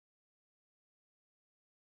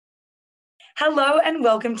Hello and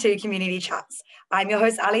welcome to Community Chats. I'm your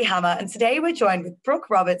host, Aley Hammer, and today we're joined with Brooke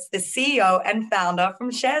Roberts, the CEO and founder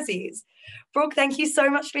from Sharesies. Brooke, thank you so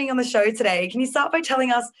much for being on the show today. Can you start by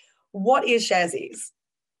telling us what is Sharesies?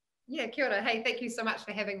 Yeah, kia ora. Hey, thank you so much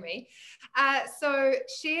for having me. So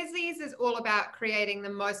Sharesies is all about creating the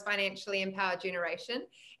most financially empowered generation.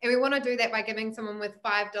 And we want to do that by giving someone with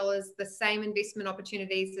 $5 the same investment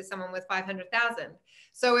opportunities as someone with 500,000.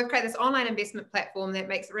 So we've created this online investment platform that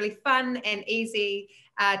makes it really fun and easy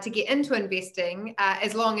to get into investing,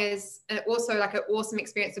 as long as also like an awesome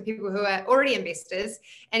experience for people who are already investors.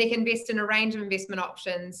 And you can invest in a range of investment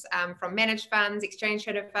options, from managed funds, exchange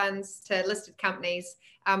traded funds to listed companies,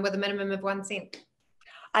 with a minimum of 1 cent.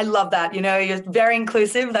 I love that. You're very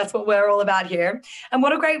inclusive. That's what we're all about here. And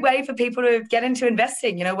what a great way for people to get into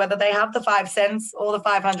investing, whether they have the 5 cents or the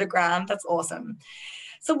 500 grand. That's awesome.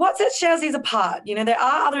 So what sets Sharesies apart? There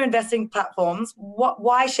are other investing platforms.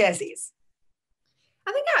 Why Sharesies?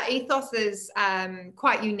 I think our ethos is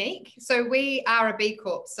quite unique. So we are a B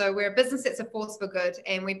Corp. So we're a business that's a force for good,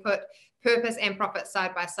 and we put purpose and profit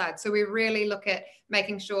side by side. So we really look at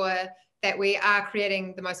making sure that we are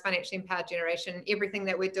creating the most financially empowered generation. Everything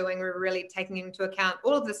that we're doing, we're really taking into account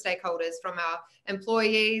all of the stakeholders, from our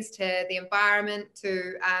employees to the environment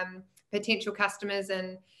to potential customers,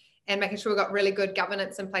 and making sure we've got really good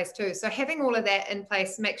governance in place too. So having all of that in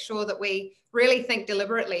place makes sure that we really think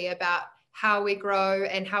deliberately about how we grow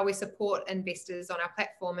and how we support investors on our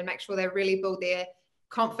platform, and make sure they really build their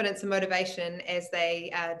confidence and motivation as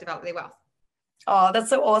they develop their wealth. Oh, that's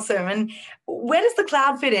so awesome. And where does the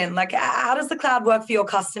cloud fit in? Like, how does the cloud work for your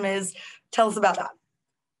customers? Tell us about that.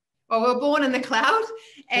 Well, we're born in the cloud,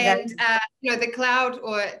 and the cloud,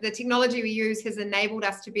 or the technology we use, has enabled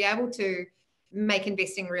us to be able to make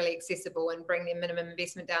investing really accessible and bring the minimum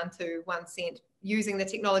investment down to 1 cent. Using the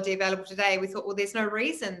technology available today, we thought, well, there's no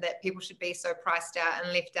reason that people should be so priced out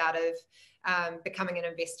and left out of becoming an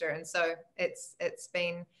investor. And so it's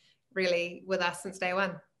been really with us since day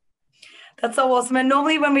one. That's so awesome. And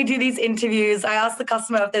normally when we do these interviews, I ask the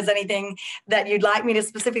customer if there's anything that you'd like me to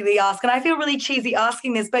specifically ask. And I feel really cheesy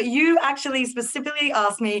asking this, but you actually specifically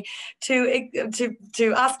asked me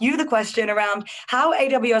to ask you the question around how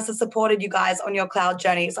AWS has supported you guys on your cloud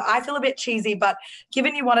journey. So I feel a bit cheesy, but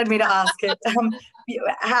given you wanted me to ask it,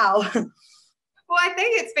 how? Well, I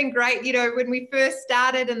think it's been great. When we first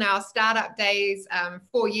started in our startup days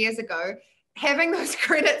 4 years ago, having those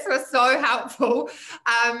credits was so helpful.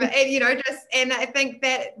 And I think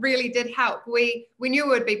that really did help. We knew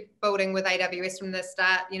we'd be building with AWS from the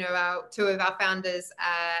start. Two of our founders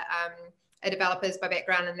are developers by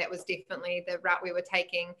background, and that was definitely the route we were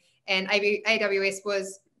taking. And AWS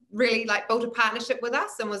was really built a partnership with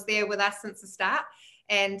us and was there with us since the start.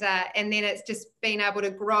 And then it's just been able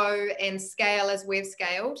to grow and scale as we've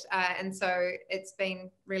scaled. And so it's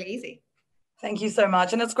been really easy. Thank you so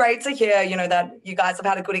much. And it's great to hear, that you guys have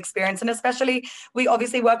had a good experience. And especially, we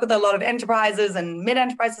obviously work with a lot of enterprises and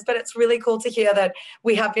mid-enterprises, but it's really cool to hear that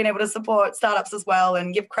we have been able to support startups as well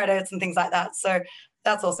and give credits and things like that. So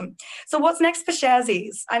that's awesome. So what's next for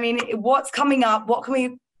Sharesies? I mean, what's coming up? What can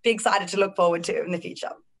we be excited to look forward to in the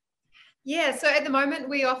future? Yeah, so at the moment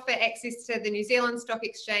we offer access to the New Zealand Stock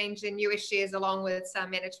Exchange and US shares, along with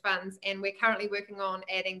some managed funds, and we're currently working on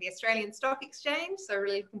adding the Australian Stock Exchange, so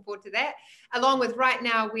really looking forward to that. Along with, right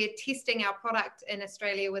now we're testing our product in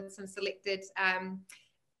Australia with some selected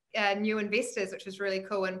new investors, which is really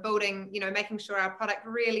cool, and building, making sure our product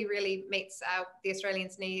really meets the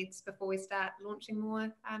Australians' needs before we start launching more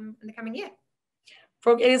in the coming year.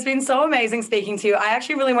 Brooke, it has been so amazing speaking to you. I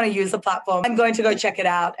actually really want to use the platform. I'm going to go check it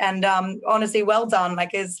out. And honestly, well done.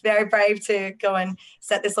 It's very brave to go and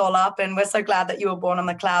set this all up. And we're so glad that you were born on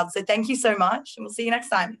the cloud. So thank you so much. And we'll see you next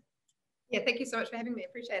time. Yeah, thank you so much for having me.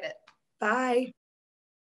 Appreciate it. Bye.